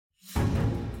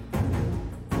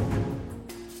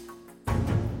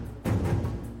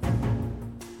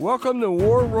Welcome to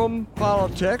War Room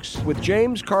Politics with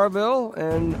James Carville,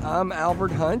 and I'm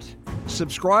Albert Hunt.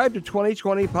 Subscribe to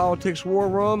 2020 Politics War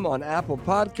Room on Apple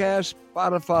Podcasts,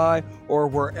 Spotify, or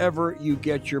wherever you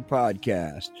get your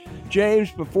podcast. James,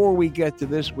 before we get to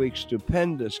this week's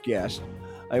stupendous guest,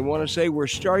 I want to say we're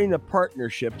starting a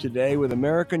partnership today with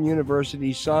American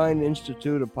University's Sain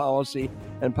Institute of Policy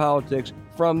and Politics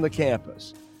from the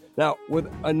campus. Now,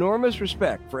 with enormous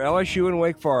respect for LSU and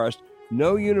Wake Forest,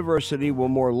 no university will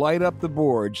more light up the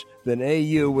boards than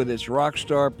AU with its rock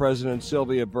star president,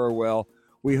 Sylvia Burwell.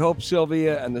 We hope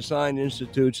Sylvia and the Sain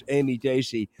Institute's Amy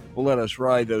Dacey will let us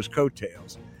ride those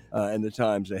coattails in the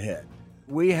times ahead.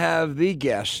 We have the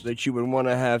guest that you would want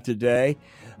to have today,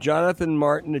 Jonathan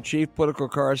Martin, the chief political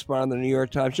correspondent of the New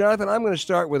York Times. Jonathan, I'm going to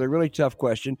start with a really tough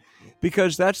question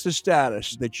because that's the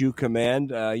status that you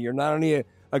command. You're not only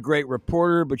a great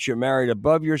reporter, but you're married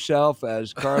above yourself,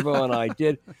 as Carville and I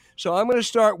did. So I'm going to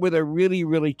start with a really,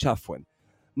 really tough one.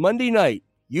 Monday night,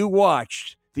 you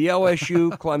watched the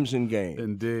LSU Clemson game.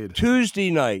 Indeed.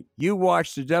 Tuesday night, you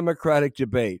watched the Democratic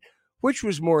debate. Which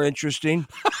was more interesting?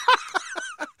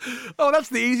 Oh, that's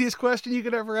the easiest question you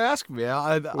could ever ask me.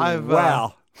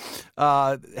 Wow.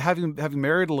 Having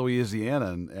married a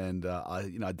Louisiana and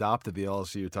adopted the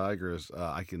LSU Tigers,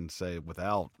 I can say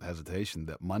without hesitation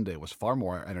that Monday was far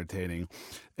more entertaining,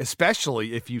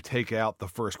 especially if you take out the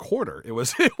first quarter. It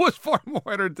was far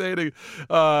more entertaining.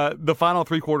 The final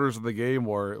three quarters of the game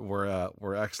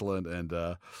were excellent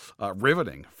and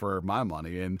riveting for my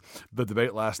money. And the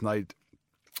debate last night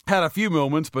had a few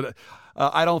moments, but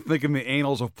I don't think in the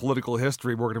annals of political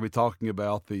history we're going to be talking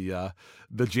about the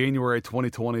January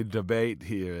 2020 debate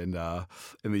here in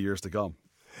the years to come.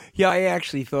 Yeah, I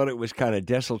actually thought it was kind of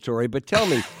desultory. But tell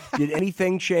me, did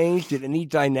anything change? Did any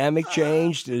dynamic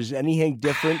change? Is anything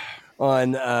different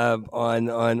on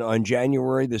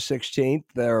January the 16th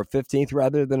or 15th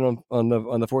rather than on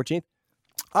the 14th?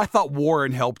 I thought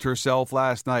Warren helped herself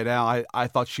last night, Al. I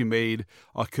thought she made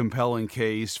a compelling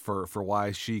case for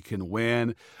why she can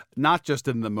win, not just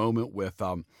in the moment with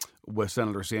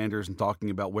Senator Sanders and talking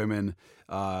about women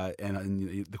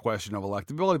and the question of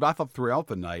electability, but I thought throughout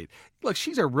the night, look,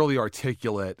 she's a really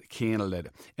articulate candidate.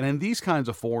 And in these kinds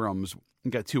of forums,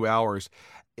 you got 2 hours,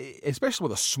 especially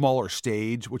with a smaller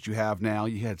stage, which you have now.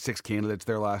 You had 6 candidates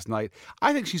there last night.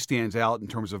 I think she stands out in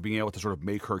terms of being able to sort of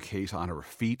make her case on her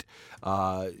feet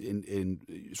in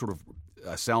sort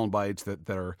of sound bites that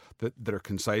are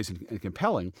concise and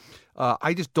compelling.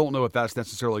 I just don't know if that's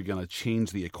necessarily going to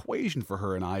change the equation for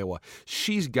her in Iowa.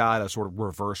 She's got to sort of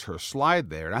reverse her slide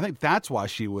there. And I think that's why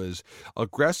she was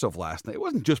aggressive last night. It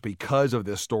wasn't just because of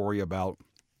this story about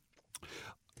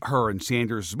her and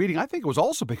Sanders' meeting. I think it was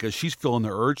also because she's feeling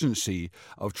the urgency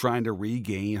of trying to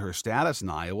regain her status in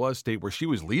Iowa, a state where she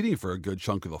was leading for a good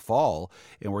chunk of the fall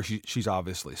and where she's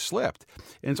obviously slipped.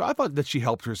 And so I thought that she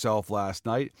helped herself last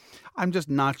night. I'm just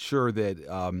not sure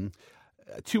that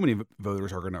too many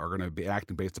voters are going to be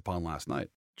acting based upon last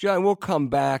night. John, we'll come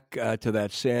back to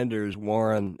that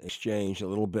Sanders-Warren exchange a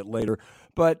little bit later.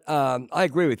 But I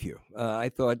agree with you. I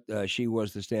thought she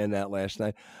was the standout last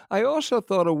night. I also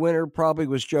thought a winner probably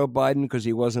was Joe Biden because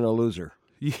he wasn't a loser.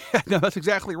 Yeah, no, that's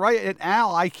exactly right. And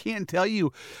Al, I can't tell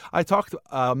you, I talked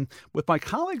with my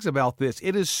colleagues about this.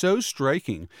 It is so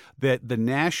striking that the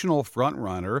national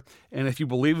frontrunner, and if you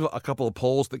believe a couple of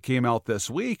polls that came out this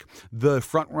week, the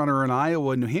frontrunner in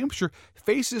Iowa and New Hampshire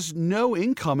faces no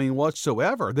incoming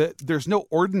whatsoever. There's no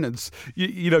ordinance,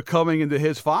 coming into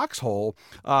his foxhole.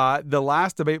 The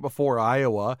last debate before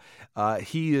Iowa,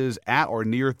 he is at or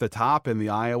near the top in the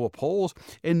Iowa polls,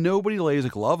 and nobody lays a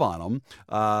glove on him.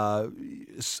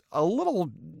 A little,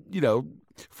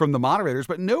 from the moderators,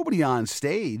 but nobody on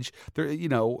stage. There,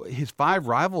 his 5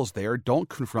 rivals there don't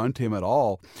confront him at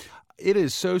all. It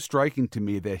is so striking to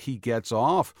me that he gets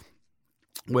off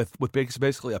with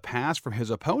basically a pass from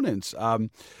his opponents.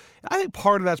 I think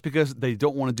part of that's because they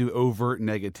don't want to do overt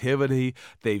negativity.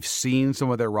 They've seen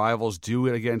some of their rivals do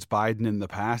it against Biden in the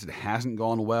past. It hasn't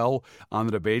gone well on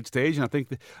the debate stage, and I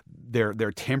think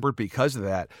they're tempered because of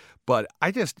that. But I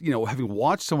just, having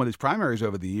watched some of these primaries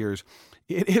over the years,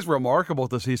 it is remarkable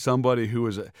to see somebody who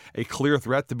is a clear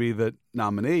threat to be the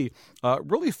nominee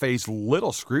really face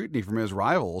little scrutiny from his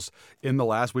rivals in the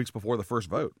last weeks before the first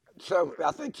vote. So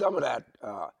I think some of that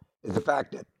is the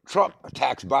fact that Trump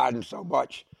attacks Biden so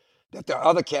much that the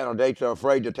other candidates are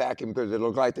afraid to attack him because it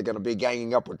looks like they're going to be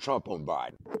ganging up with Trump on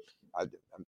Biden.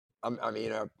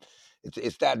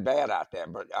 It's that bad out there.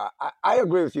 But I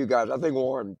agree with you guys. I think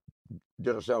Warren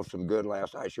did herself some good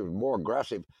last night. She was more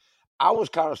aggressive. I was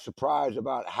kind of surprised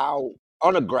about how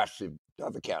unaggressive the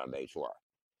other candidates were.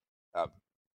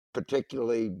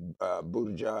 particularly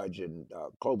Buttigieg and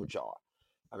Klobuchar.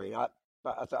 I mean, I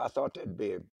thought there'd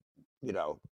be a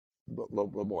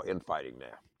little more infighting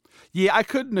there. Yeah, I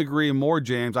couldn't agree more,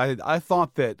 James. I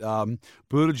thought that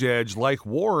Buttigieg, like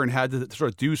Warren, had to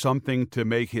sort of do something to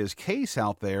make his case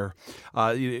out there,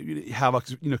 have a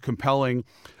compelling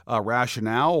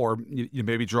rationale, or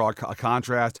maybe draw a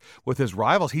contrast with his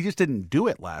rivals. He just didn't do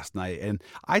it last night, and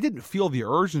I didn't feel the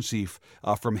urgency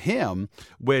from him,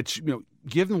 which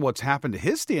given what's happened to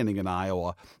his standing in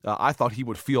Iowa, I thought he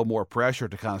would feel more pressure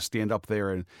to kind of stand up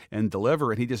there and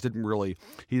deliver, and he just didn't really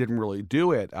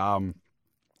do it.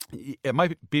 It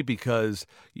might be because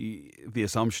the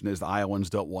assumption is the Iowans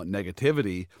don't want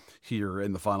negativity here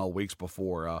in the final weeks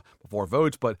before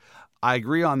votes, but I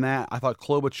agree on that. I thought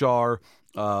Klobuchar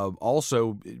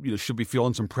also should be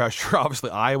feeling some pressure. Obviously,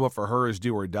 Iowa for her is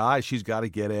do or die. She's got to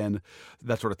get in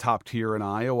that sort of top tier in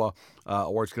Iowa,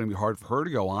 or it's going to be hard for her to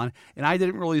go on. And I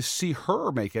didn't really see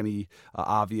her make any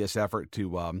obvious effort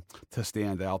to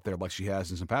stand out there like she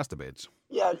has in some past debates.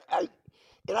 Yeah, I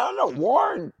don't know.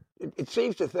 Warren, it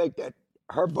seems to think that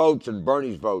her votes and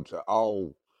Bernie's votes are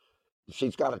all,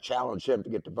 she's got to challenge him to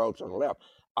get the votes on the left.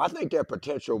 I think there are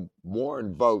potential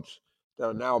Warren votes that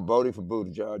are now voting for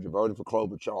Buttigieg, or voting for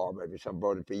Klobuchar, maybe some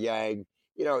voting for Yang,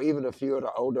 even a few of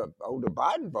the older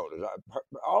Biden voters.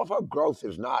 All of her growth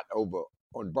is not over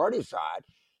on Bernie's side.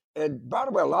 And by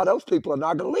the way, a lot of those people are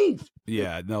not going to leave.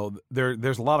 Yeah, no,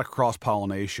 there's a lot of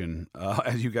cross-pollination.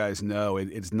 As you guys know,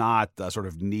 it's not sort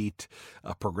of neat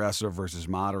progressive versus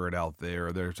moderate out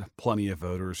there. There's plenty of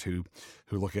voters who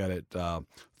look at it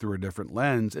through a different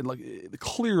lens. And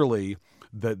clearly,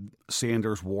 the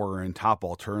Sanders, Warren, top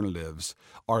alternatives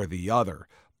are the other.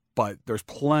 But there's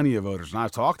plenty of voters, and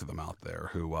I've talked to them out there,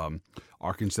 who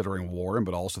are considering Warren,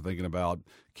 but also thinking about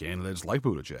candidates like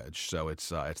Buttigieg. So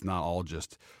it's not all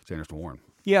just Sanders to Warren.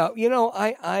 Yeah,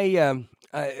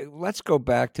 let's go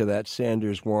back to that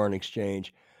Sanders-Warren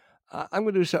exchange. I'm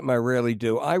going to do something I rarely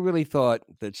do. I really thought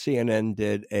that CNN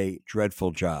did a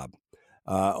dreadful job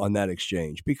on that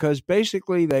exchange, because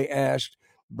basically they asked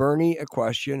Bernie a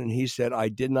question, and he said, "I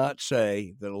did not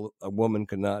say that a woman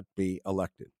could not be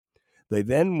elected." They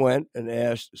then went and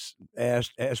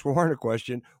asked Warren a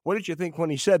question. What did you think when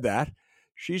he said that?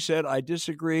 She said, "I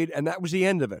disagreed," and that was the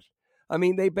end of it. I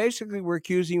mean, they basically were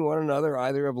accusing one another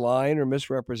either of lying or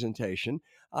misrepresentation.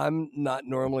 I'm not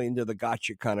normally into the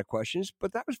gotcha kind of questions,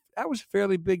 but that was a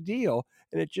fairly big deal,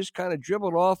 and it just kind of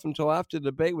dribbled off until after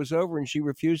the debate was over, and she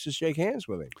refused to shake hands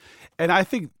with him. And I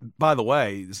think, by the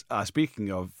way, speaking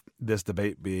of this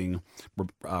debate being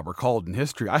recalled in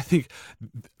history, I think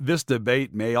this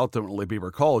debate may ultimately be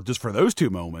recalled just for those two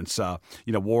moments.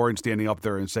 Warren standing up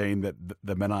there and saying that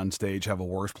the men on stage have a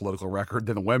worse political record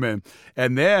than women,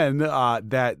 and then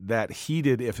that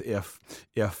heated if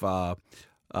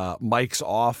Mike's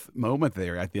off moment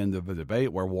there at the end of the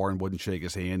debate where Warren wouldn't shake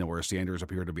his hand and where Sanders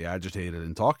appeared to be agitated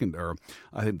and talking to her.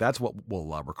 I think that's what we'll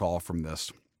recall from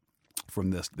this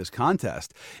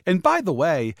contest. And by the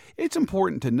way, it's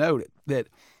important to note that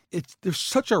there's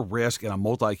such a risk in a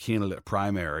multi-candidate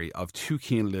primary of two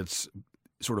candidates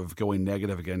sort of going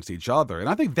negative against each other. And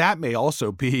I think that may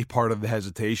also be part of the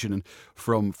hesitation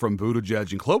from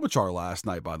Buttigieg and Klobuchar last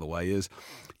night, by the way, is,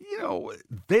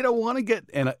 they don't want to get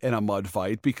in a mud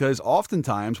fight, because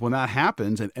oftentimes when that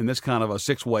happens in this kind of a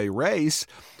six-way race,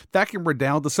 that can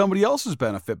redound to somebody else's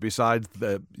benefit besides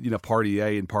the Party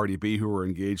A and Party B who are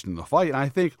engaged in the fight. And I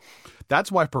think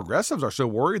that's why progressives are so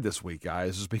worried this week,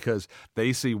 guys, is because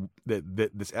they see that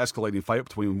this escalating fight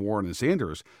between Warren and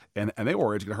Sanders, and they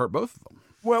worry it's going to hurt both of them.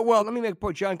 Well, let me make a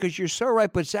point, John, because you're so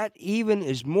right, but that even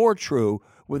is more true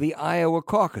with the Iowa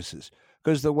caucuses,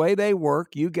 because the way they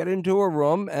work, you get into a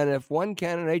room, and if one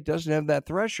candidate doesn't have that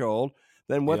threshold,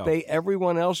 then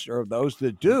everyone else, or those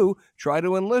that do, try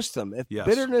to enlist them. If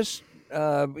bitterness,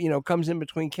 comes in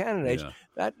between candidates,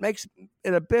 that makes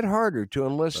it a bit harder to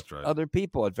enlist other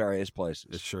people at various places.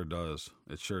 It sure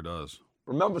does.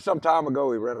 Remember some time ago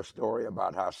we read a story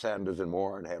about how Sanders and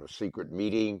Warren had a secret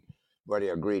meeting where they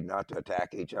agreed not to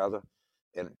attack each other?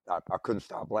 And I couldn't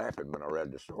stop laughing when I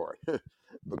read the story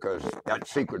because that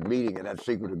secret meeting and that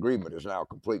secret agreement is now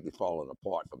completely falling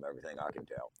apart from everything I can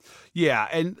tell. Yeah,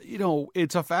 and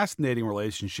it's a fascinating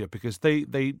relationship because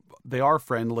they are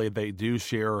friendly. They do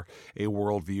share a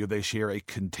worldview. They share a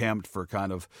contempt for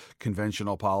kind of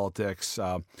conventional politics.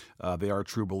 They are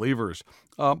true believers.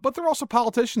 But they're also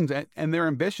politicians, and they're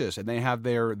ambitious, and they have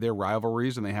their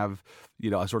rivalries, and they have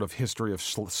a sort of history of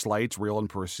slights, real and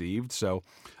perceived. So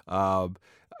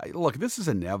look, this is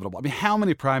inevitable. I mean, how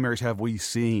many primaries have we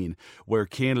seen where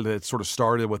candidates sort of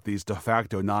started with these de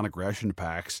facto non-aggression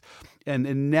pacts, and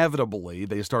inevitably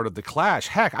they started to clash?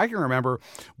 Heck, I can remember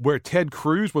where Ted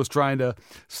Cruz was trying to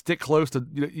stick close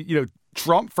to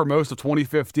Trump for most of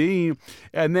 2015,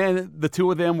 and then the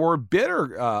two of them were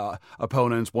bitter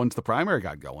opponents once the primary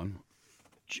got going.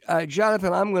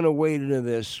 Jonathan, I'm going to wade into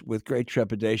this with great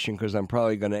trepidation because I'm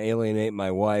probably going to alienate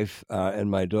my wife and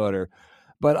my daughter.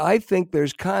 But I think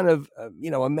there's kind of,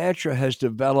 a mantra has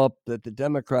developed that the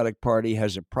Democratic Party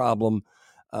has a problem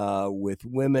with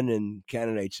women and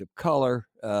candidates of color,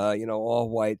 all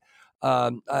white.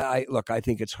 I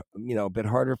think it's, a bit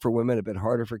harder for women, a bit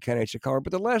harder for candidates of color.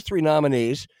 But the last three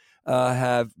nominees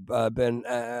have been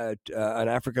an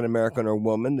African-American or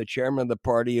woman. The chairman of the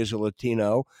party is a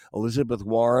Latino. Elizabeth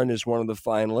Warren is one of the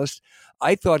finalists.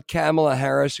 I thought Kamala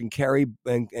Harris and Cory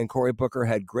Booker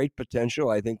had great potential.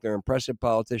 I think they're impressive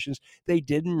politicians. They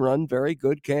didn't run very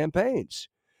good campaigns.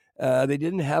 They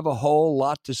didn't have a whole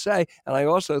lot to say. And I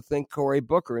also think Cory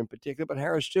Booker in particular, but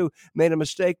Harris too, made a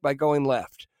mistake by going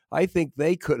left. I think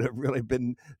they could have really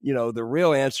been, the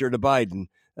real answer to Biden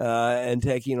and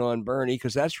taking on Bernie,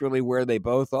 because that's really where they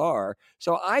both are.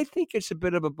 So I think it's a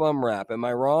bit of a bum rap. Am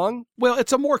I wrong? Well,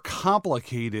 it's a more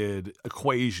complicated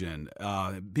equation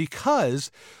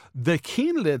because the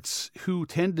candidates who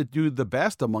tend to do the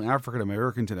best among African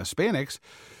Americans and Hispanics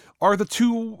are the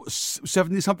two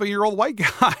 70-something-year-old white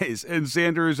guys, and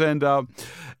Sanders and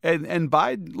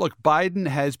Biden. Look, Biden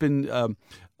has been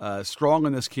strong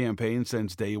in this campaign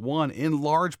since day one, in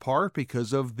large part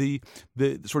because of the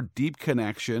sort of deep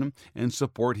connection and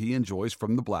support he enjoys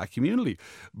from the black community.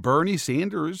 Bernie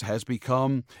Sanders has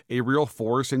become a real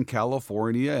force in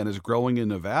California and is growing in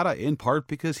Nevada, in part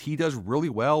because he does really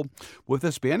well with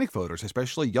Hispanic voters,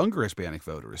 especially younger Hispanic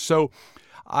voters. So,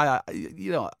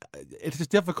 it's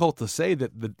just difficult to say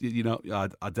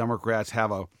that Democrats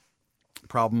have a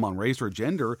problem on race or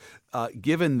gender,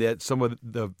 given that some of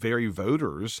the very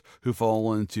voters who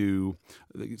fall into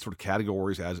the sort of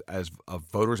categories as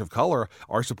voters of color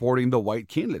are supporting the white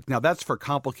candidates. Now, that's for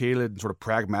complicated and sort of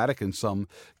pragmatic in some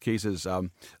cases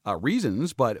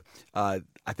reasons, but I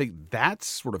think that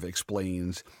sort of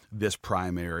explains this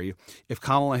primary. If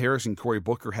Kamala Harris and Cory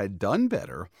Booker had done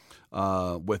better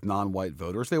with non-white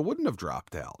voters, they wouldn't have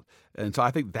dropped out. And so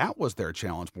I think that was their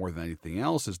challenge more than anything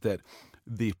else, is that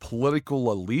the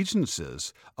political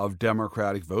allegiances of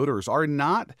Democratic voters are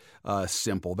not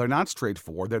simple. They're not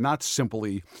straightforward. They're not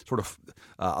simply sort of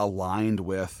aligned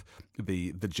with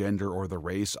the gender or the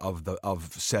race of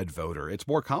said voter. It's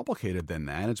more complicated than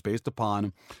that. It's based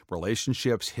upon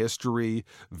relationships, history,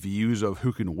 views of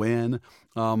who can win.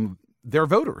 They're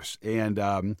voters. And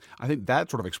I think that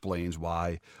sort of explains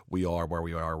why we are where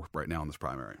we are right now in this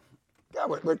primary. Yeah,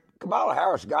 but Kamala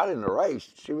Harris got in the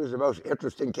race. She was the most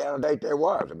interesting candidate there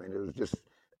was. I mean, it was just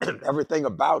everything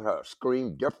about her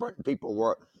screamed different. People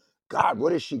were, God,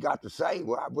 what has she got to say?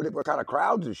 What kind of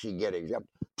crowds is she getting? She had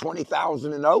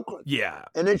 20,000 in Oakland. Yeah.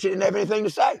 And then she didn't have anything to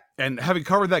say. And having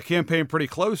covered that campaign pretty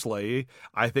closely,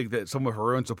 I think that some of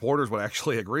her own supporters would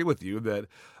actually agree with you that,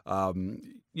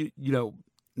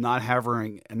 not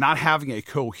having a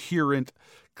coherent,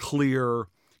 clear,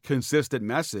 consistent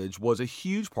message was a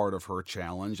huge part of her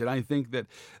challenge. And I think that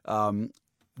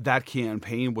that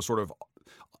campaign was sort of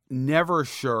never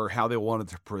sure how they wanted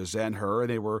to present her. And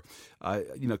they were,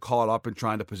 caught up in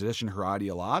trying to position her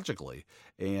ideologically.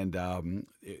 And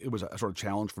it was a sort of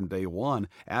challenge from day one,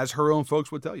 as her own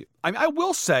folks would tell you. I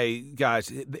will say, guys,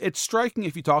 it's striking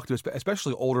if you talk to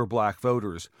especially older black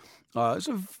voters. It's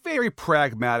a very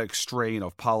pragmatic strain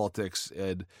of politics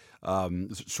and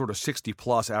sort of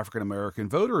 60-plus African-American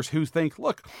voters who think,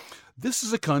 look, this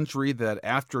is a country that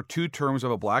after 2 terms of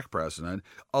a black president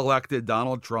elected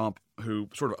Donald Trump, who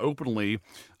sort of openly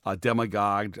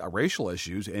demagogued racial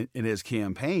issues in his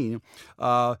campaign.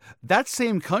 That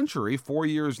same country 4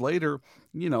 years later,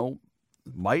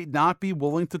 might not be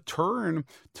willing to turn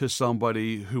to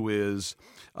somebody who is,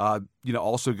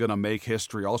 also going to make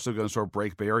history, also going to sort of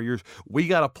break barriers. We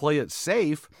got to play it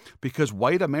safe because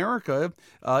white America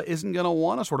isn't going to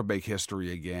want to sort of make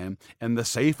history again. And the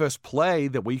safest play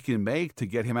that we can make to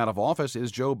get him out of office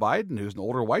is Joe Biden, who's an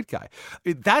older white guy.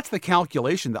 That's the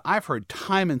calculation that I've heard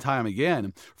time and time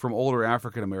again from older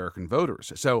African-American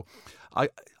voters. So, I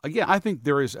think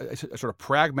there is a sort of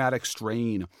pragmatic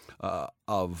strain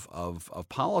of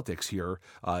politics here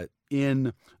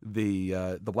in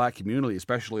the black community,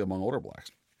 especially among older blacks.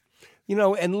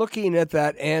 And looking at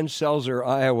that Ann Selzer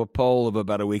Iowa poll of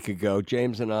about a week ago,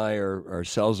 James and I are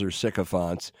Selzer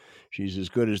sycophants. She's as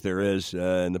good as there is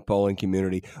in the polling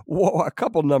community. Whoa, a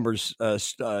couple numbers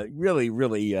really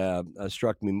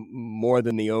struck me more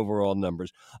than the overall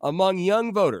numbers. Among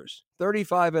young voters,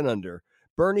 35 and under,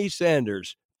 Bernie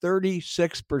Sanders,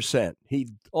 36%. He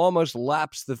almost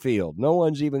laps the field. No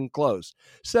one's even close.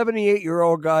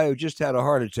 78-year-old guy who just had a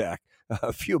heart attack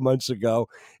a few months ago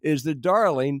is the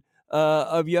darling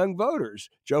of young voters.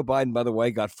 Joe Biden, by the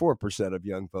way, got 4% of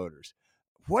young voters.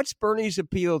 What's Bernie's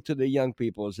appeal to the young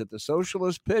people? Is it the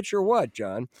socialist pitch or what,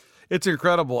 John? It's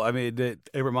incredible. I mean, it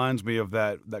reminds me of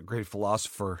that great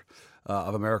philosopher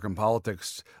of American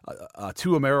politics,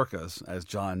 two Americas, as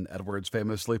John Edwards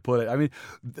famously put it. I mean,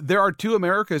 there are two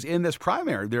Americas in this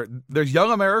primary. There's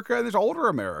young America and there's older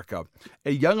America.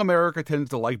 A young America tends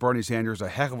to like Bernie Sanders a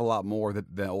heck of a lot more than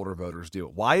older voters do.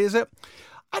 Why is it?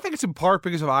 I think it's in part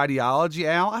because of ideology,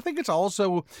 Al. I think it's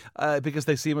also because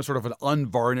they see him as sort of an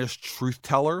unvarnished truth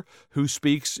teller who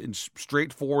speaks in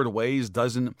straightforward ways,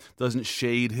 doesn't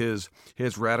shade his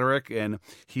rhetoric, and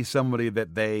he's somebody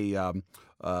that they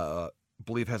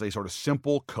believe has a sort of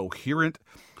simple, coherent,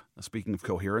 speaking of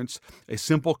coherence, a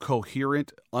simple,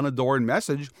 coherent, unadorned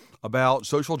message about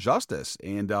social justice.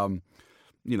 And,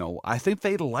 I think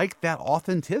they like that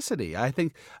authenticity.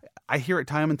 I hear it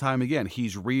time and time again.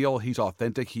 He's real. He's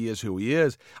authentic. He is who he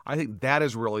is. I think that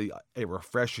is really a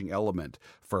refreshing element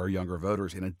for our younger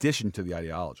voters in addition to the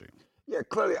ideology. Yeah,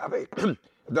 clearly. I mean,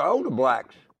 the older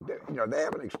blacks, they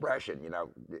have an expression,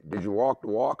 did you walk the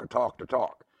walk or talk the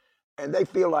talk? And they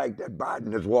feel like that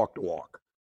Biden has walked the walk.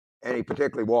 And he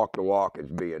particularly walked the walk as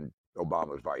being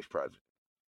Obama's vice president.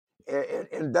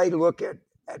 And they look at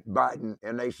Biden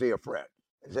and they see a friend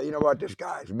and say, you know what, this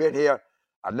guy's been here.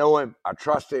 I know him. I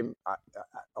trust him.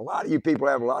 A lot of you people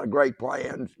have a lot of great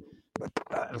plans, but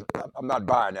I'm not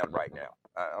buying that right now.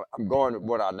 I'm going with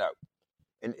what I know.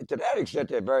 And to that extent,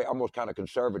 they're very almost kind of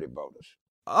conservative voters.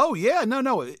 Oh, yeah.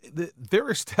 No.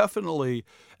 There is definitely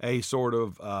a sort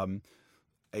of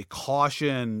a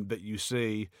caution that you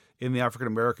see in the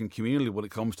African-American community when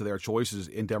it comes to their choices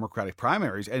in Democratic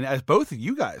primaries. And as both of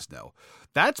you guys know,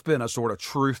 that's been a sort of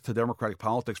truth to Democratic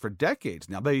politics for decades.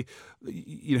 Now, they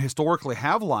historically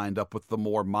have lined up with the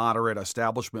more moderate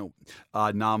establishment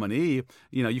nominee.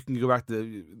 You can go back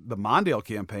to the Mondale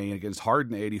campaign against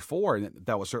Hardin in '84, and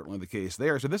that was certainly the case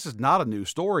there. So this is not a new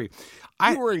story.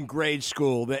 You were in grade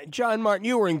school. John Martin,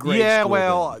 you were in grade school. Yeah,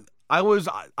 well... Then. I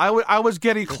was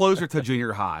getting closer to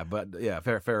junior high, but yeah,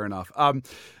 fair enough.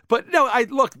 But no,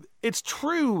 look, it's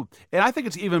true, and I think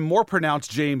it's even more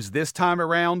pronounced, James, this time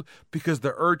around because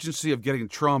the urgency of getting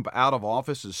Trump out of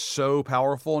office is so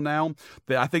powerful now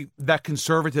that I think that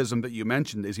conservatism that you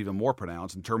mentioned is even more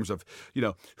pronounced in terms of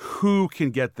who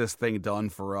can get this thing done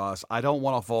for us. I don't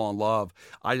want to fall in love.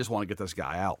 I just want to get this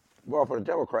guy out. Well, for the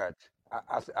Democrats,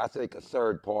 I think a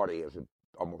third party is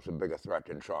almost a bigger threat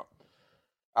than Trump.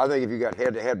 I think if you got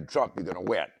head-to-head with Trump, you're going to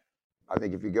win. I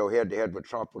think if you go head-to-head with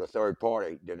Trump with a third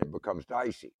party, then it becomes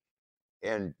dicey.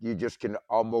 And you just can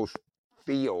almost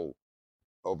feel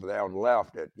over there on the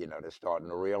left that, they're starting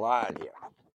to realign here.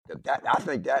 I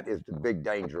think that is the big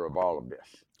danger of all of this.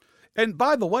 And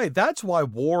by the way, that's why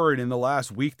Warren in the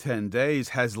last week, 10 days,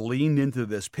 has leaned into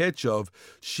this pitch of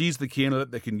she's the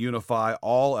candidate that can unify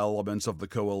all elements of the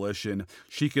coalition.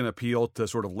 She can appeal to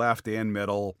sort of left and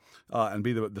middle and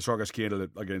be the strongest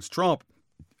candidate against Trump.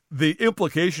 The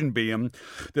implication being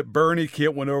that Bernie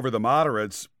can't win over the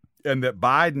moderates and that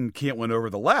Biden can't win over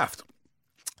the left.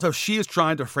 So she is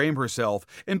trying to frame herself.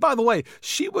 And by the way,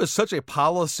 she was such a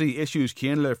policy issues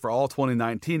candidate for all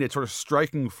 2019. It's sort of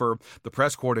striking for the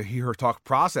press corps to hear her talk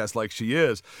process like she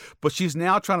is. But she's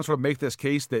now trying to sort of make this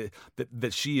case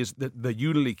that she is the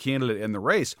unity candidate in the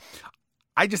race.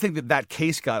 I just think that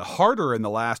case got harder in the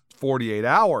last 48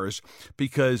 hours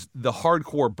because the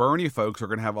hardcore Bernie folks are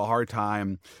going to have a hard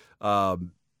time,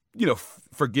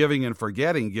 forgiving and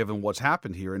forgetting given what's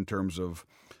happened here in terms of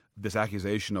this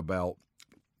accusation about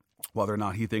whether or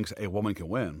not he thinks a woman can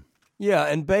win. Yeah,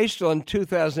 and based on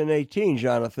 2018,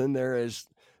 Jonathan,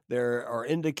 there are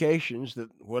indications that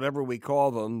whatever we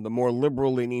call them, the more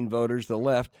liberal-leaning voters, the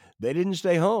left, they didn't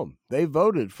stay home. They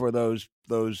voted for those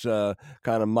kind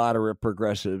of moderate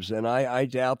progressives, and I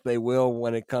doubt they will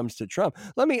when it comes to Trump.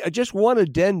 Let me just one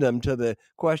addendum to the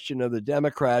question of the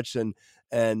Democrats and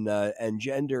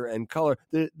gender and color.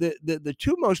 The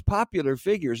two most popular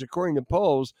figures, according to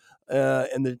polls,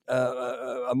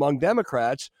 among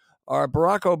Democrats are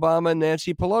Barack Obama and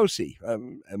Nancy Pelosi,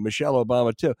 and Michelle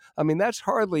Obama too. I mean, that's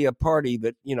hardly a party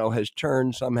that has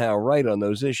turned somehow right on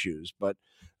those issues. But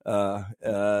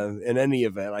In any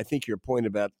event, I think your point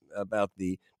about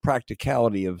the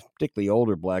practicality of particularly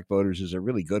older black voters is a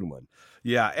really good one.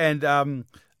 Yeah, and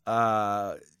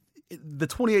the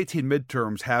 2018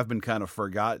 midterms have been kind of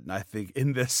forgotten, I think,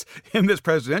 in this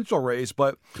presidential race.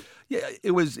 But yeah,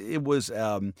 it was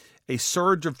a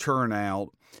surge of turnout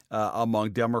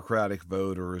among Democratic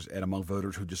voters and among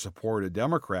voters who just supported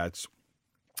Democrats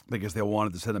because they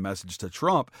wanted to send a message to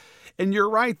Trump. And you're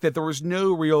right that there was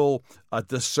no real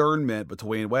discernment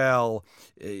between,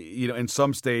 in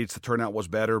some states the turnout was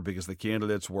better because the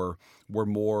candidates were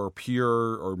more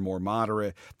pure or more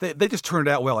moderate. They just turned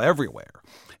out well everywhere.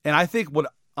 And I think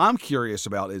what I'm curious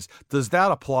about is, does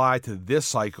that apply to this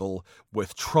cycle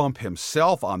with Trump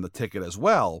himself on the ticket as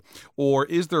well? Or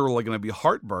is there really going to be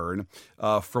heartburn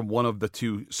from one of the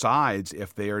two sides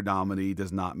if their nominee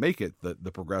does not make it,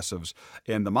 the progressives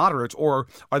and the moderates? Or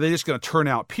are they just going to turn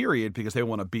out, period, because they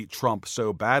want to beat Trump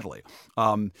so badly?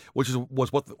 Which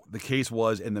was what the case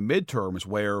was in the midterms,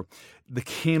 where the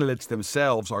candidates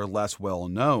themselves are less well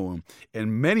known,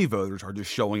 and many voters are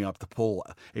just showing up to pull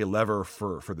a lever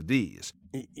for the D's.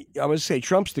 I would say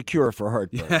Trump's the cure for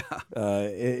heartburn. Yeah.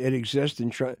 It exists,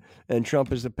 and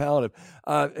Trump is the palliative.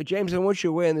 James, I want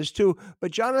you to weigh in this too.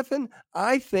 But Jonathan,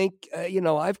 I think,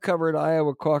 I've covered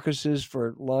Iowa caucuses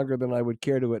for longer than I would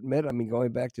care to admit. I mean,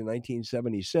 going back to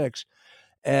 1976.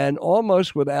 And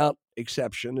almost without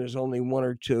exception, there's only one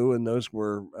or two, and those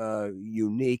were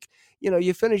unique.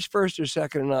 You finish first or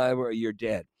second in Iowa, or you're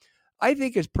dead. I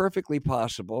think it's perfectly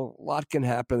possible. A lot can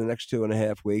happen in the next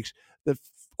 2.5 weeks. That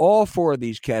all four of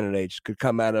these candidates could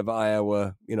come out of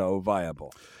Iowa,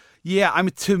 viable. Yeah, I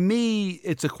mean, to me,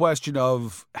 it's a question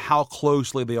of how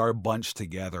closely they are bunched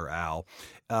together, Al.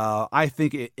 I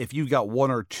think if you've got one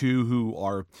or two who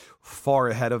are far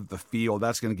ahead of the field,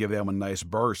 that's going to give them a nice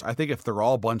burst. I think if they're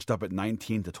all bunched up at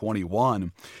 19 to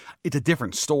 21, it's a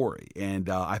different story. And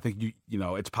I think,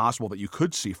 it's possible that you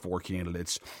could see four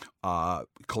candidates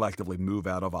collectively move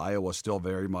out of Iowa still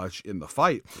very much in the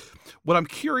fight. What I'm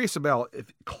curious about,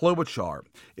 Klobuchar,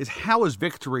 is how is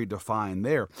victory defined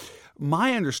there?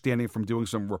 My understanding from doing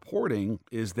some reporting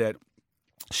is that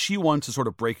she wants to sort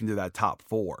of break into that top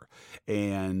four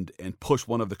and push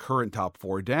one of the current top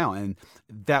four down. And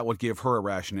that would give her a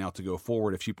rationale to go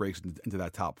forward if she breaks into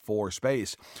that top four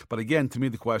space. But again, to me,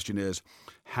 the question is,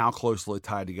 how closely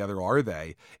tied together are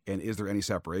they? And is there any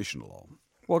separation at all?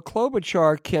 Well,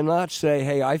 Klobuchar cannot say,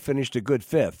 hey, I finished a good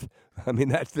fifth. I mean,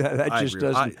 that just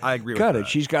doesn't I agree cut with it. that.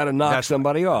 She's got to knock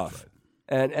somebody off.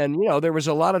 And there was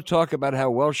a lot of talk about how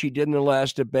well she did in the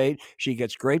last debate. She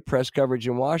gets great press coverage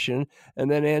in Washington.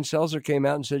 And then Ann Selzer came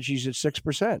out and said she's at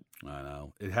 6%. I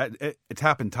know. It's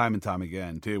happened time and time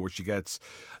again, too, where she gets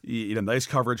nice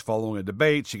coverage following a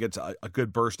debate. She gets a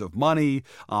good burst of money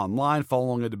online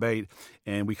following a debate.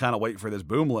 And we kind of wait for this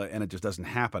boomlet, and it just doesn't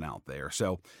happen out there.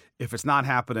 So if it's not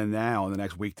happening now in the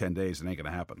next week, 10 days, it ain't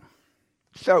going to happen.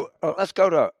 So let's go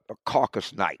to a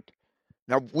caucus night.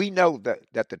 Now, we know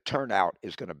that the turnout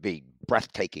is going to be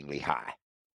breathtakingly high,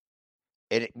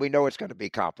 and we know it's going to be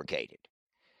complicated.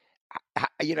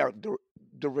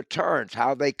 The returns,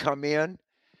 how they come in,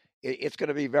 it's going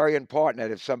to be very important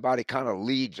that if somebody kind of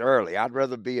leads early. I'd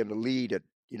rather be in the lead at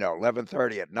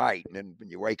 11:30 at night, and then when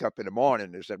you wake up in the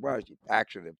morning and said, well,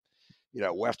 actually,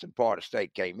 western part of the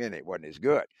state came in, it wasn't as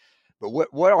good. But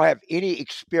what will have any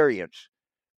experience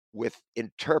with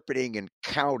interpreting and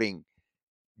counting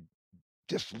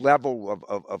this level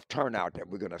of turnout that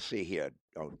we're going to see here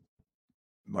on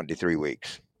Monday, 3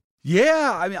 weeks?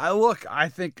 Yeah, I mean, I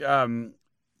think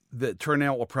the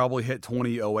turnout will probably hit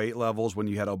 2008 levels when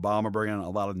you had Obama bringing a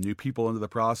lot of new people into the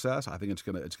process. I think it's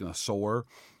gonna soar.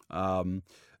 The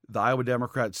Iowa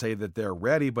Democrats say that they're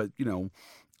ready, but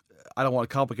I don't want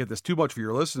to complicate this too much for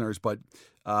your listeners, but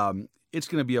it's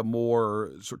going to be a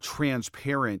more sort of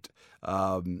transparent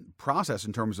process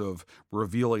in terms of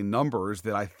revealing numbers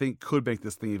that I think could make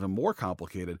this thing even more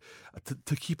complicated.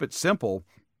 To keep it simple,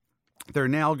 they're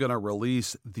now going to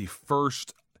release the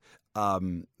first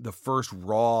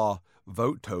raw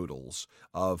vote totals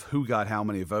of who got how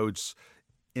many votes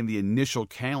in the initial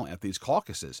count at these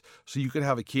caucuses. So you could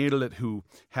have a candidate who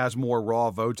has more raw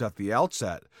votes at the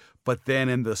outset, but then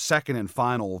in the second and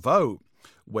final vote,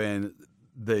 when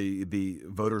the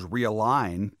voters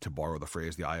realign, to borrow the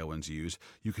phrase the Iowans use,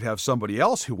 you could have somebody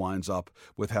else who winds up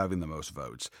with having the most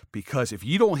votes. Because if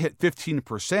you don't hit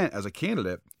 15% as a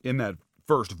candidate in that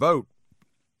first vote,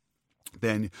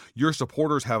 then your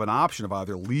supporters have an option of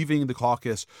either leaving the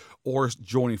caucus or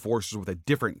joining forces with a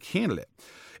different candidate.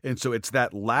 And so it's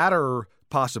that latter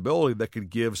possibility that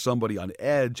could give somebody an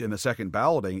edge in the second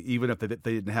balloting, even if they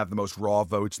didn't have the most raw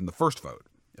votes in the first vote,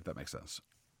 if that makes sense.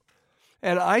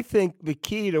 And I think the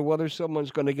key to whether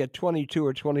someone's going to get 22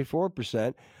 or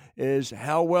 24% is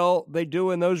how well they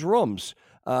do in those rooms.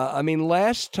 I mean,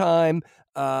 last time,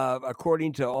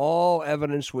 according to all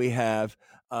evidence we have,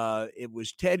 it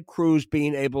was Ted Cruz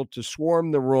being able to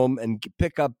swarm the room and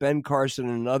pick up Ben Carson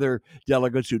and other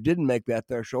delegates who didn't make that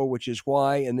threshold, which is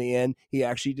why, in the end, he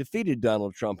actually defeated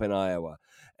Donald Trump in Iowa.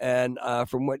 And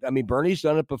Bernie's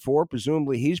done it before.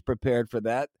 Presumably, he's prepared for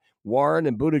that. Warren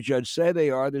and Buttigieg say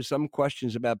they are. There's some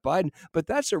questions about Biden, but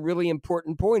that's a really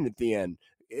important point at the end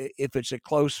if it's a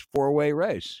close four-way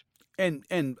race. And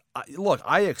look,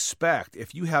 I expect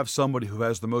if you have somebody who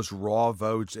has the most raw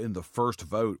votes in the first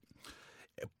vote,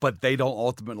 but they don't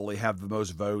ultimately have the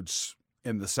most votes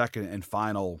in the second and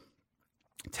final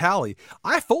tally,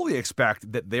 I fully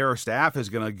expect that their staff is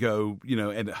going to go,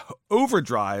 and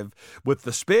overdrive with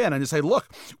the spin and just say,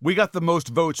 look, we got the most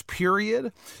votes,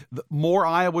 period. More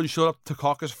Iowans showed up to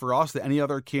caucus for us than any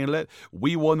other candidate.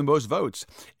 We won the most votes.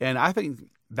 And I think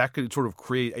that could sort of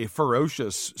create a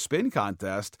ferocious spin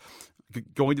contest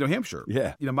going to New Hampshire.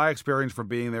 Yeah. My experience from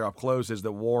being there up close is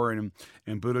that Warren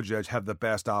and Buttigieg have the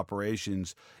best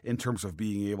operations in terms of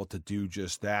being able to do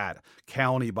just that.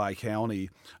 County by county,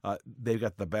 they've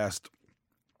got the best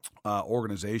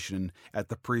organization at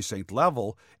the precinct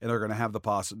level, and they're going to have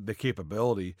the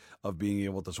capability of being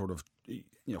able to sort of,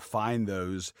 find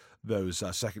those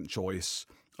second choice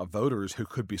voters who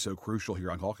could be so crucial here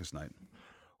on caucus night.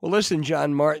 Well, listen,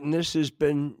 John Martin, this has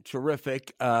been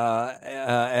terrific,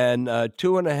 and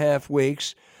 2.5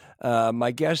 weeks.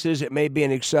 My guess is it may be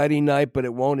an exciting night, but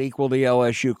it won't equal the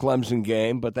LSU-Clemson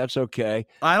game, but that's okay.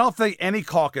 I don't think any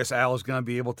caucus, Al, is going to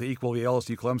be able to equal the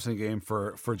LSU-Clemson game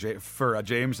for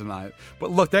James tonight. But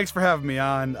look, thanks for having me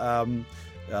on.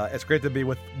 It's great to be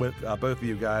with both of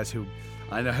you guys who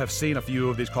I know have seen a few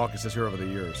of these caucuses here over the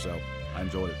years, so I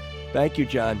enjoyed it. Thank you,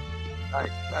 John. All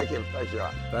right. Thank you. Thanks,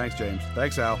 John. Thanks, James.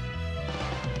 Thanks, Al.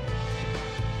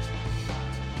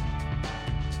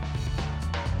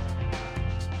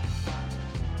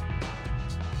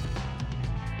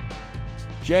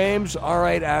 James, all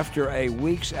right, after a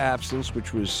week's absence,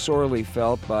 which was sorely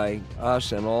felt by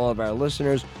us and all of our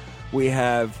listeners, we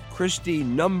have Christy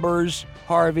Numbers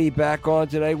Harvey back on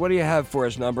today. What do you have for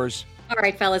us, Numbers? All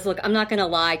right, fellas, look, I'm not going to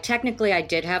lie. Technically, I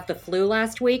did have the flu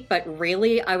last week, but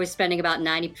really, I was spending about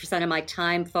 90% of my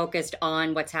time focused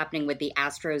on what's happening with the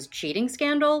Astros cheating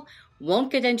scandal. Won't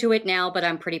get into it now, but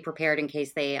I'm pretty prepared in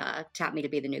case they tap me to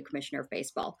be the new commissioner of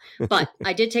baseball. But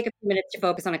I did take a few minutes to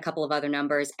focus on a couple of other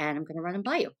numbers, and I'm going to run them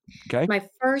by you. Okay. My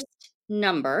first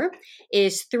number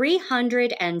is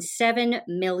 $307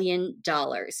 million.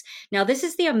 Now, this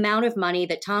is the amount of money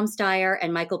that Tom Steyer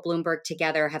and Michael Bloomberg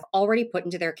together have already put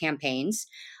into their campaigns.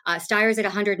 Steyer's at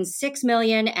 $106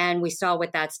 million, and we saw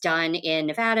what that's done in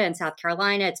Nevada and South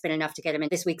Carolina. It's been enough to get him in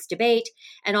this week's debate.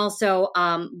 And also,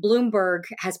 Bloomberg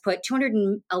has put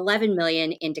 $211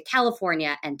 million into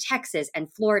California and Texas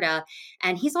and Florida,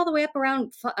 and he's all the way up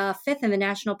around fifth in the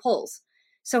national polls.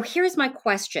 So here's my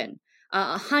question.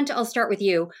 Hunt, I'll start with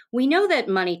you. We know that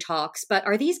money talks, but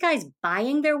are these guys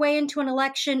buying their way into an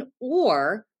election,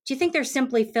 or do you think they're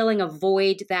simply filling a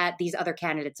void that these other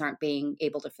candidates aren't being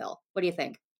able to fill? What do you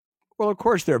think? Well, of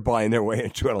course they're buying their way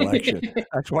into an election.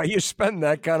 That's why you spend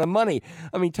that kind of money.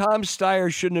 I mean, Tom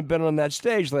Steyer shouldn't have been on that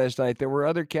stage last night. There were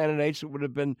other candidates that would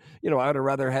have been, I would have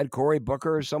rather had Cory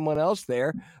Booker or someone else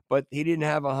there, but he didn't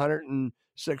have $106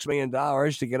 million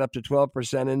to get up to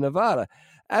 12% in Nevada.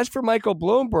 As for Michael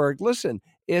Bloomberg, listen,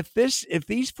 if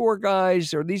these four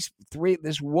guys or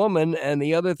this woman and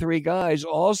the other three guys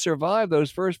all survive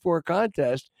those first four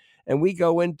contests, and we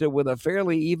go into with a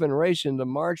fairly even race into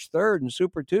March 3rd and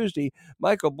Super Tuesday,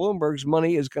 Michael Bloomberg's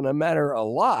money is going to matter a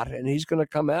lot, and he's going to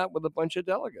come out with a bunch of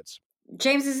delegates.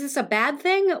 James, is this a bad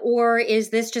thing, or is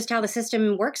this just how the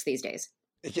system works these days?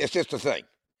 It's just a thing.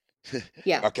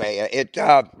 Yeah. Okay.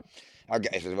 I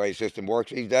guess the way the system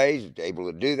works these days, it's able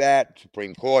to do that.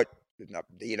 Supreme Court,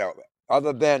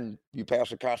 other than you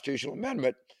pass a constitutional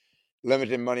amendment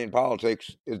limiting money in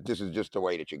politics, this is just the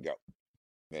way that you go.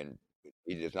 And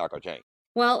it's not going to change.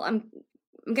 Well, I'm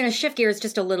going to shift gears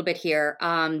just a little bit here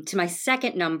to my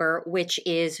second number, which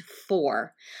is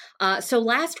 4. So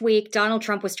last week, Donald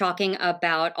Trump was talking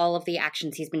about all of the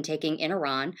actions he's been taking in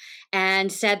Iran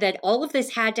and said that all of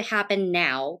this had to happen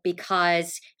now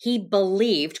because he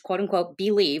believed, quote unquote,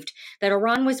 believed that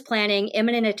Iran was planning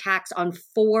imminent attacks on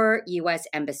 4 U.S.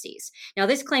 embassies. Now,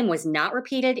 this claim was not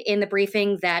repeated in the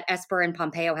briefing that Esper and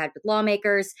Pompeo had with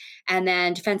lawmakers. And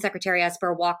then Defense Secretary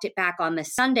Esper walked it back on the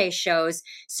Sunday shows.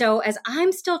 So as I'm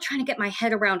I'm still trying to get my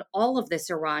head around all of this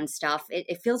Iran stuff.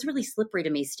 It feels really slippery to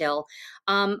me still.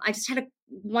 I just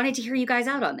wanted to hear you guys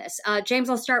out on this. James,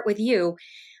 I'll start with you.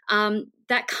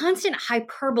 That constant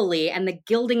hyperbole and the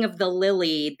gilding of the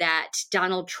lily that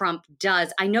Donald Trump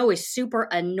does, I know is super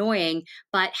annoying,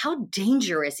 but how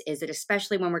dangerous is it,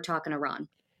 especially when we're talking Iran?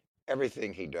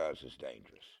 Everything he does is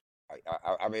dangerous.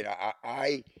 I mean,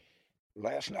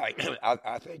 last night,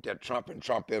 I think that Trump and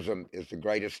Trumpism is the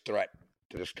greatest threat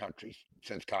to this country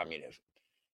since communism.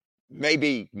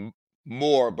 Maybe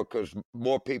more because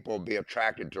more people will be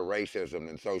attracted to racism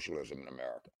than socialism in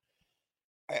America.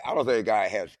 I don't think the guy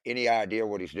has any idea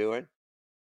what he's doing.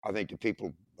 I think the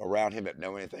people around him that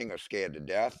know anything are scared to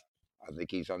death. I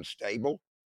think he's unstable.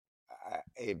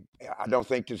 I don't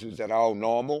think this is at all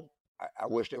normal. I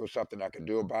wish there was something I could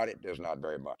do about it. There's not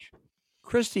very much.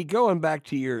 Christy, going back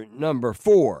to your number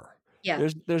 4, yeah,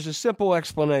 there's a simple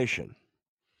explanation.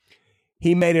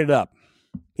 He made it up.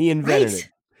 He invented it.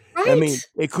 Right. I mean,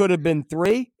 it could have been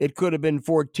 3, it could have been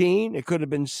 14, it could have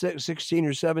been 16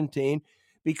 or 17,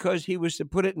 because he was, to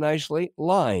put it nicely,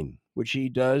 lying, which he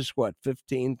does,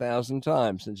 15,000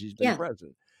 times since he's been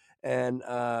president. And,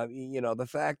 the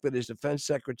fact that his defense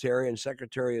secretary and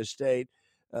secretary of state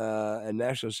and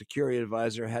national security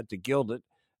advisor had to gild it,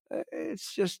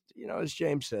 it's just, as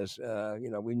James says,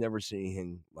 we've never seen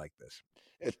anything like this.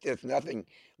 It's nothing.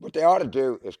 What they ought to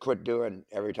do is quit doing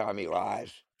every time he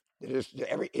lies.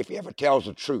 If he ever tells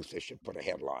the truth, they should put a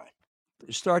headline.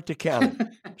 Start to count it.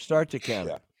 Start to count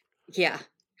it. Yeah.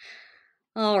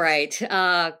 All right.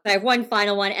 I have one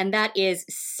final one, and that is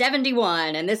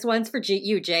 71. And this one's for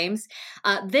you, James.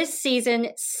 This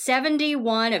season,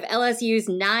 71 of LSU's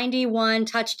 91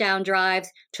 touchdown drives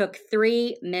took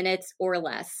 3 minutes or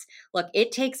less. Look,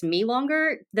 it takes me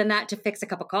longer than that to fix a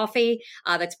cup of coffee.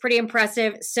 That's pretty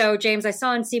impressive. So, James, I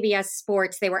saw on CBS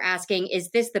Sports, they were asking,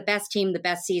 is this the best team, the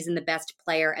best season, the best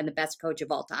player, and the best coach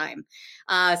of all time?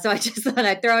 So I just thought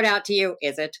I'd throw it out to you.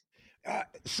 Is it?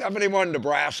 71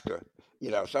 Nebraska.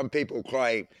 Some people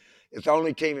claim it's the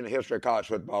only team in the history of college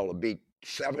football to beat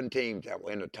 7 teams that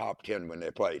were in the top 10 when they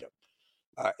played them.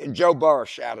 And Joe Burrow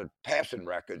shattered passing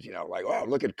records, wow,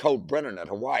 look at Colt Brennan at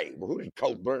Hawaii. Well, who did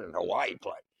Colt Brennan at Hawaii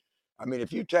play? I mean,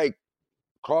 if you take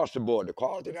across the board, the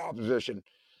quality of the opposition,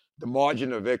 the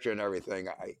margin of victory and everything,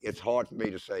 it's hard for me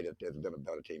to say that there's been a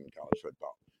better team in college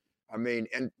football. I mean,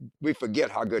 and we forget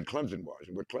how good Clemson was,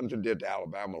 what Clemson did to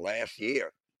Alabama last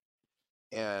year.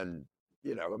 And,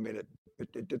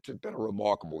 it's been a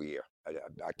remarkable year.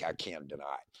 I can't deny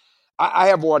it. I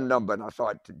have one number, and I saw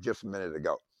it just a minute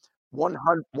ago.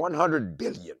 100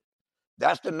 billion.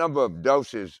 That's the number of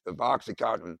doses of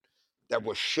OxyContin that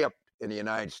was shipped in the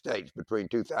United States between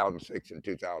 2006 and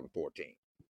 2014.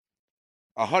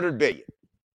 100 billion.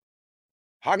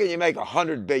 How can you make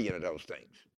 100 billion of those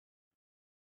things?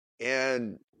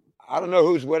 And I don't know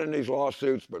who's winning these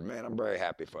lawsuits, but man, I'm very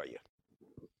happy for you.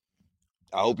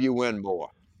 I hope you win more.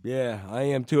 Yeah, I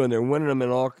am too, and they're winning them in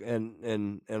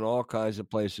all kinds of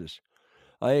places.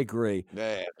 I agree.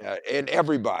 Man, and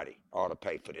everybody ought to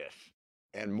pay for this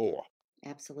and more.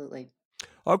 Absolutely.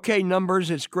 Okay, Numbers,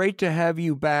 it's great to have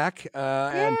you back.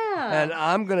 And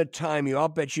I'm going to time you. I'll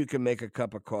bet you can make a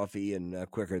cup of coffee in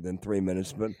quicker than 3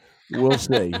 minutes, but we'll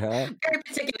see. Huh? Very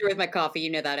particular with my coffee. You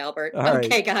know that, Albert. All okay,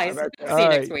 right. guys. See All you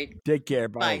right. next week. Take care.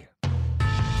 Bye.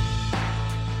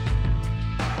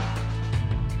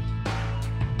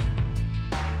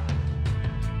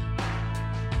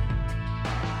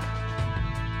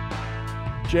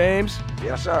 James?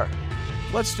 Yes, sir.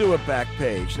 Let's do a back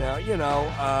page. Now,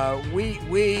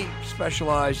 we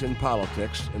specialize in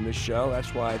politics in this show.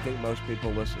 That's why I think most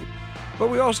people listen. But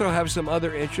we also have some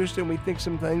other interests, and we think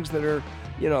some things that are,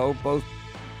 both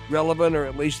relevant or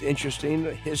at least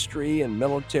interesting, history and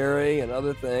military and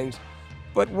other things.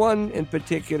 But one in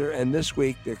particular, and this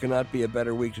week, there cannot be a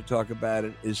better week to talk about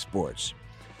it, is sports.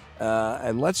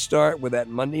 And let's start with that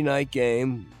Monday night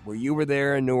game where you were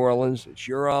there in New Orleans. It's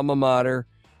your alma mater.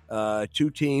 2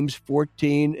 teams,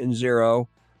 14-0,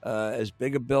 as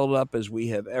big a buildup as we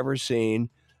have ever seen.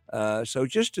 So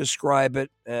just describe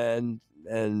it and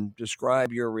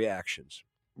describe your reactions.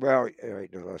 Well,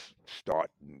 let's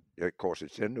start. Of course,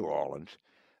 it's in New Orleans.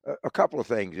 A couple of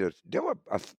things is there were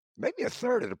maybe a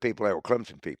third of the people there were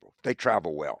Clemson people. They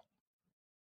travel well.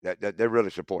 They really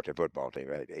support their football team,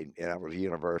 right? And that was a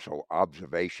universal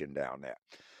observation down there.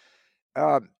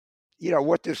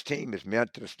 What this team has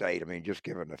meant to the state, I mean, just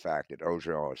given the fact that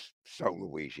Orgeron is so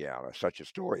Louisiana, such a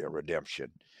story of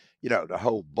redemption, the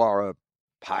whole Borough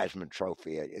Heisman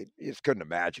Trophy, you just couldn't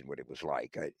imagine what it was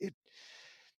like.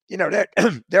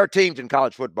 There are teams in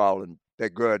college football, and they're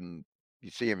good, and You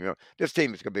see him. This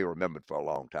team is going to be remembered for a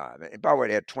long time. And by the way,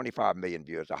 they had 25 million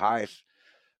viewers, the highest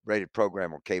rated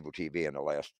program on cable TV in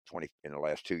the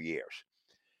last 2 years.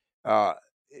 Uh,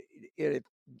 if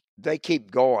they keep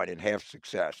going and have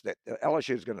success, that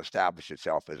LSU is going to establish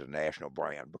itself as a national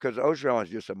brand because Orgeron is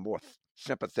just a more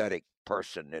sympathetic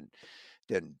person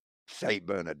than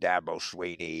Saban or Dabo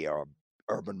Swinney or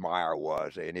Urban Meyer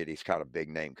was, any of these kind of big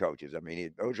name coaches. I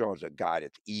mean, Orgeron's a guy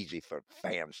that's easy for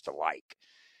fans to like.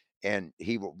 And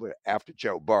he will, after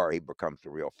Joe Burr, he becomes the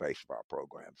real face of our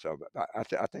program. So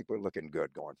I think we're looking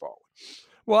good going forward.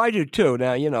 Well, I do too.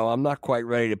 Now, I'm not quite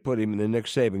ready to put him in the Nick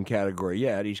Saban category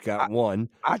yet. He's got one.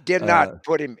 I did not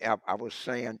put him. I was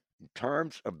saying in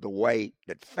terms of the way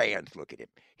that fans look at him,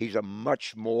 he's a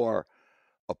much more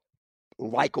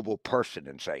likable person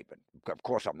than Saban. Of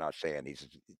course, I'm not saying he's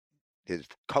his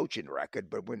coaching record,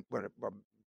 but when I'm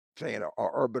saying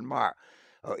Urban Meyer,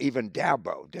 or even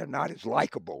Dabo, they're not as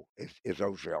likable as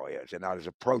Orgeron is. They're not as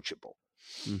approachable.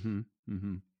 Mm-hmm.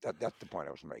 Mm-hmm. That's the point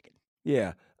I was making.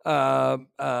 Yeah.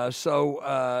 So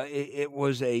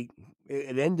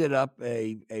it ended up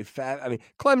a I mean,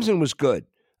 Clemson was good.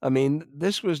 I mean,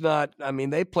 this was not,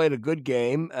 they played a good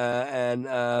game. And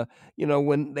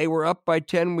when they were up by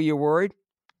 10, were you worried?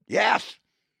 Yes.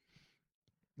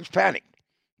 I was panicked,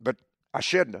 but I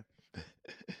shouldn't have.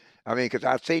 I mean, because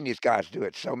I've seen these guys do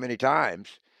it so many times.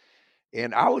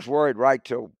 And I was worried right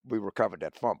till we recovered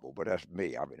that fumble, but that's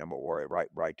me. I mean, I'm gonna worry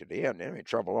right to the end. I mean,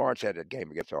 Trevor Lawrence had that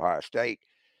game against Ohio State.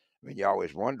 I mean, you're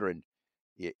always wondering,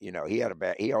 he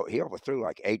had he overthrew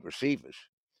like 8 receivers,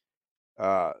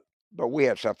 but we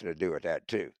had something to do with that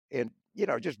too. And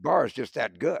just Barr is just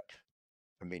that good.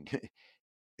 I mean,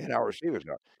 and our receivers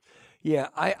are. Yeah,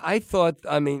 I thought,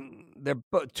 they're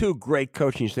two great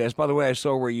coaching staffs. By the way, I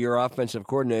saw where your offensive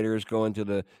coordinator is going to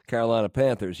the Carolina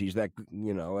Panthers. He's that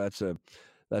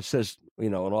says,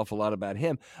 an awful lot about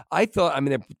him. I thought,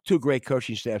 they're two great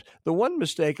coaching staffs. The one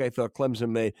mistake I thought Clemson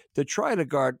made to try to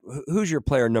guard, who's your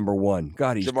player number one?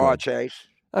 God, he's Ja'Marr good. Chase.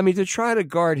 To try to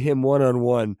guard him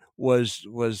one-on-one was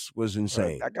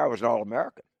insane. That guy was an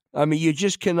All-American. You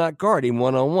just cannot guard him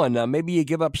one-on-one. Now, maybe you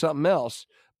give up something else,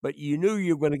 but you knew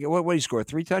you were going to get what did he score?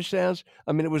 3 touchdowns?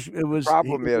 It was. The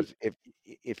problem is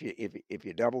if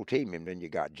you double team him, then you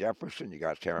got Jefferson, you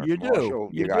got Terrence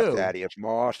Marshall, you got Thaddeus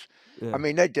Moss. Yeah.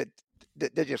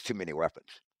 They're just too many weapons.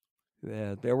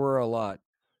 Yeah, there were a lot.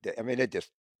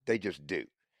 They just do.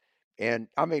 And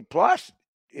plus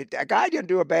that guy didn't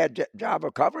do a bad job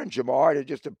of covering Ja'Marr. They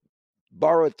just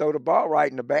Burrow would throw the ball right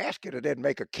in the basket and then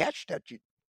make a catch that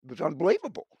was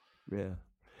unbelievable. Yeah,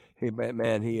 he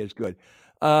is good.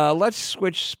 Let's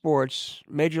switch sports.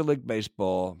 Major League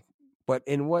Baseball, but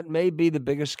in what may be the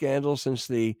biggest scandal since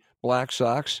the Black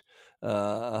Sox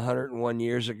 101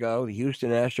 years ago, the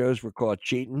Houston Astros were caught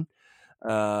cheating.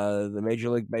 The Major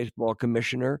League Baseball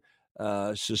commissioner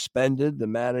suspended the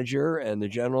manager and the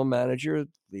general manager.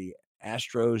 The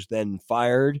Astros then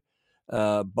fired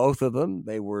both of them.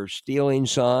 They were stealing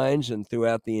signs, and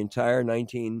throughout the entire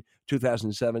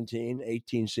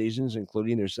 2017-18 seasons,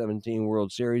 including their 17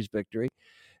 World Series victory.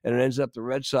 And it ends up the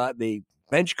Red Sox, the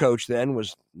bench coach then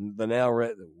was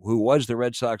who was the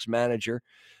Red Sox manager.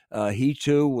 He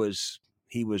too was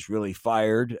really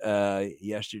fired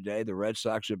yesterday. The Red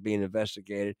Sox are being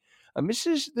investigated. This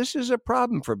is a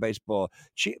problem for baseball.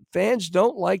 Fans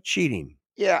don't like cheating.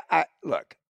 Yeah,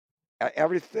 look,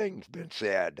 everything's been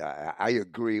said. I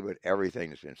agree with everything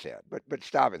that's been said. But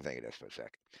stop and think of this for a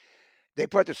second. They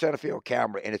put the center field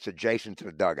camera and it's adjacent to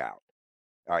the dugout.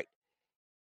 All right.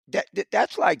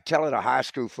 That's like telling a high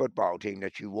school football team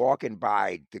that you're walking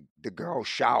by the girl's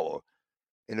shower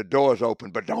and the door's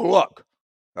open, but don't look.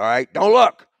 All right? Don't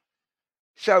look.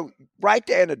 So right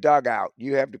there in the dugout,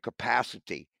 you have the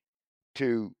capacity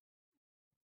to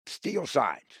steal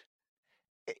signs.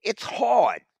 It's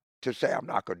hard to say I'm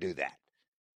not going to do that.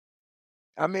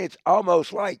 It's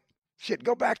almost like, shit,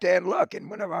 go back there and look, and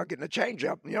whenever I get in the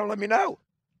changeup, let me know.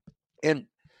 And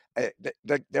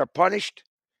they're punished.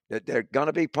 They're going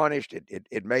to be punished.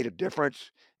 It made a difference.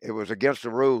 It was against the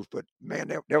rules, but, man,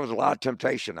 there was a lot of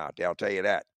temptation out there, I'll tell you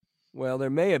that. Well, there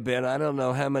may have been. I don't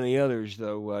know how many others,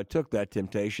 though, took that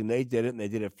temptation. They did it, and they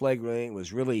did it flagrantly. It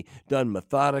was really done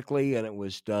methodically, and it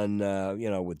was done,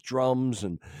 with drums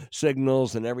and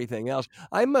signals and everything else.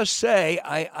 I must say,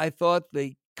 I thought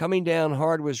the coming down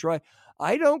hard was right.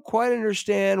 I don't quite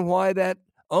understand why that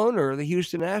owner of the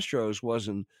Houston Astros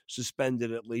wasn't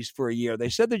suspended at least for a year. They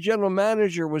said the general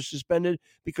manager was suspended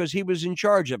because he was in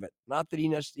charge of it, not that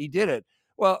he did it.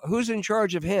 Well, who's in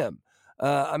charge of him?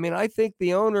 I think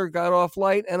the owner got off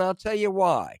light, and I'll tell you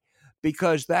why.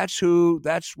 Because that's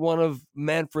one of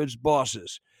Manfred's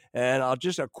bosses. And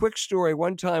just a quick story.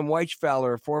 One time,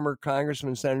 Weichfowler, a former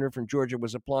congressman, senator from Georgia,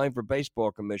 was applying for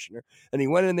baseball commissioner. And he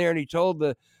went in there and he told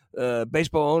the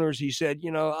baseball owners, he said,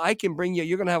 I can bring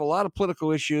you're going to have a lot of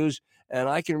political issues, and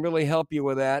I can really help you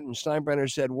with that. And Steinbrenner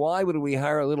said, why would we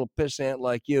hire a little pissant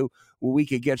like you when we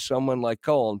could get someone like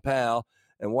Colin Powell?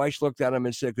 And Weich looked at him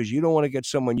and said, because you don't want to get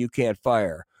someone you can't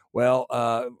fire. Well,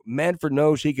 Manfred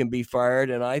knows he can be fired,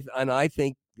 and I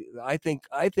think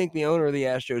the owner of the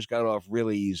Astros got off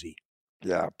really easy.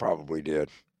 Yeah, probably did.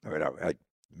 I mean, it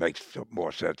makes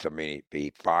more sense. I mean,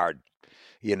 he fired,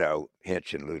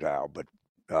 Hinch and Ludau, but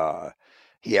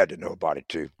he had to know about it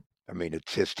too. I mean,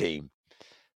 it's his team,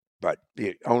 but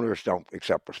the owners don't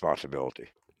accept responsibility.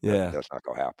 Yeah, that's not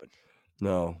going to happen.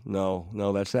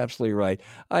 No, that's absolutely right.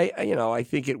 I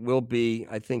think it will be.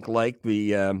 I think like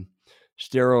the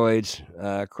steroids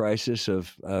crisis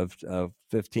of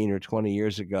 15 or 20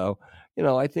 years ago.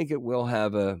 I think it will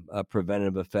have a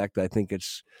preventive effect. I think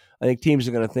teams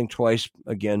are going to think twice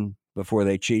again before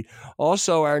they cheat.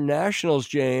 Also, our Nationals,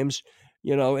 James,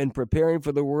 in preparing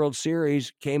for the World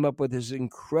Series, came up with this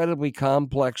incredibly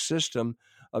complex system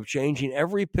of changing.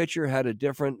 Every pitcher had a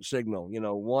different signal.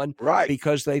 One right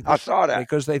because I saw that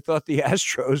because they thought the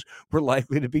Astros were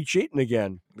likely to be cheating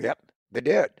again. Yep, they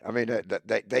did. I mean,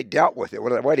 they dealt with it.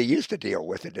 Well, the way they used to deal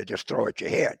with it, they just throw at your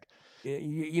head.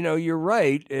 You're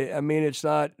right. I mean, it's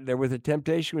not there with the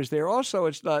temptation was there. Also,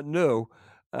 it's not new.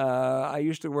 I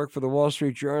used to work for the Wall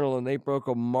Street Journal, and they broke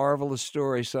a marvelous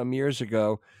story some years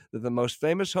ago that the most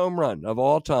famous home run of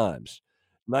all times,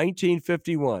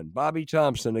 1951, Bobby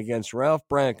Thompson against Ralph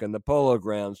Branca in the Polo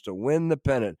Grounds to win the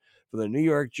pennant for the New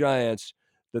York Giants,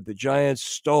 that the Giants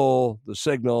stole the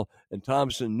signal, and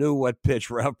Thompson knew what pitch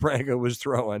Ralph Branca was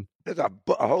throwing. There's a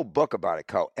whole book about it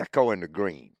called Echo in the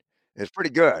Green. It's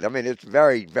pretty good. I mean, it's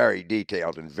very, very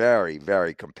detailed and very,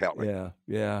 very compelling.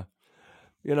 Yeah.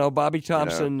 Bobby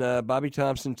Thompson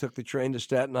took the train to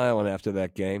Staten Island after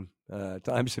that game.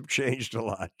 Times have changed a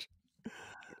lot.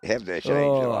 Have they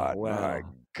changed a lot? Wow. My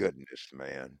goodness,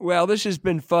 man. Well, this has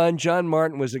been fun. John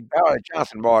Martin was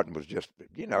Johnson Martin was just,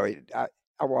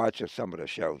 I watched some of the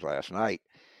shows last night,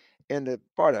 and the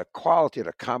quality of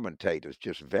the commentators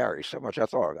just varies so much. I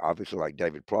thought, obviously, like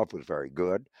David Plouffe was very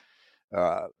good.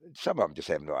 Some of them just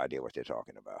have no idea what they're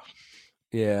talking about.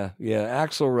 Yeah.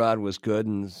 Axelrod was good,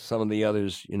 and some of the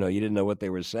others, you didn't know what they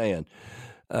were saying.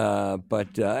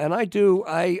 But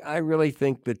I really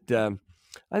think that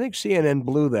I think CNN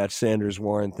blew that Sanders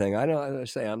Warren thing.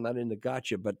 I'm not into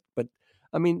gotcha, but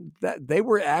I mean that they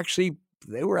were actually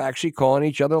calling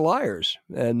each other liars,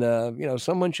 and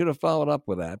someone should have followed up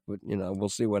with that. But we'll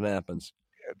see what happens.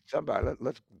 Yeah, somebody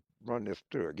let's run this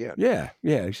through again. Yeah,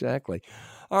 exactly.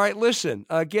 All right, listen,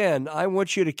 again, I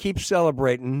want you to keep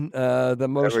celebrating the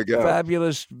most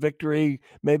fabulous victory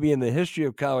maybe in the history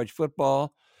of college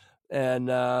football,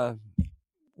 and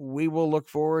we will look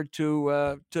forward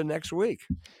to next week.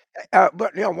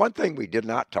 But one thing we did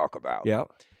not talk about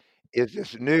is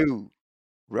this new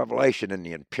revelation in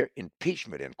the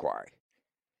impeachment inquiry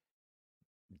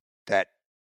that,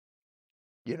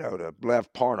 the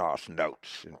Lev Parnas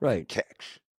notes and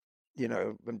texts.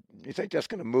 You think that's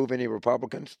going to move any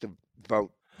Republicans to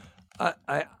vote?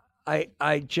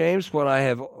 James, what I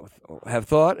have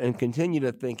thought and continue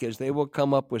to think is they will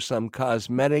come up with some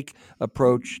cosmetic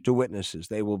approach to witnesses.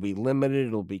 They will be limited,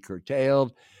 it'll be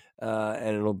curtailed,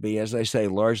 and it'll be, as I say,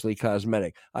 largely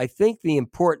cosmetic. I think the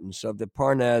importance of the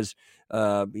Parnas,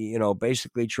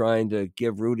 basically trying to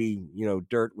give Rudy,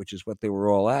 dirt, which is what they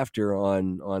were all after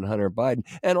on Hunter Biden,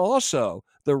 and also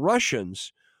the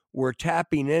Russians were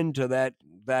tapping into that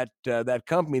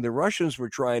company. The Russians were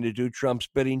trying to do Trump's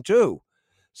bidding too.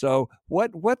 So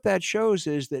what that shows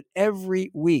is that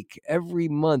every week, every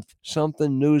month,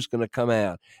 something new is going to come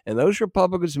out. And those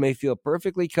Republicans may feel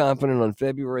perfectly confident on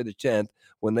February the 10th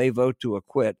when they vote to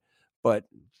acquit, but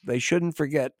they shouldn't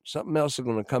forget something else is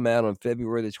going to come out on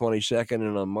February the 22nd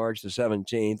and on March the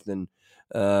 17th and,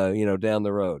 down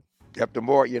the road. Yep, the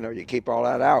more, you keep all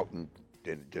that out and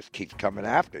it just keeps coming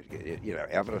after.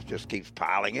 Evidence just keeps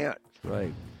piling in.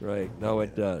 Right. No,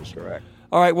 it does. Correct.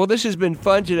 All right, well, this has been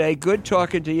fun today. Good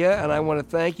talking to you, and I want to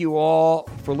thank you all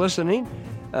for listening.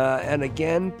 And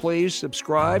again, please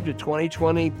subscribe to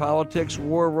 2020 Politics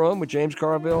War Room with James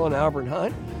Carville and Albert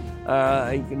Hunt.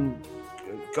 You can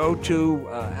go to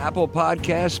Apple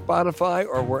Podcasts, Spotify,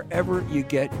 or wherever you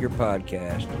get your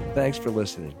podcast. Thanks for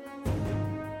listening.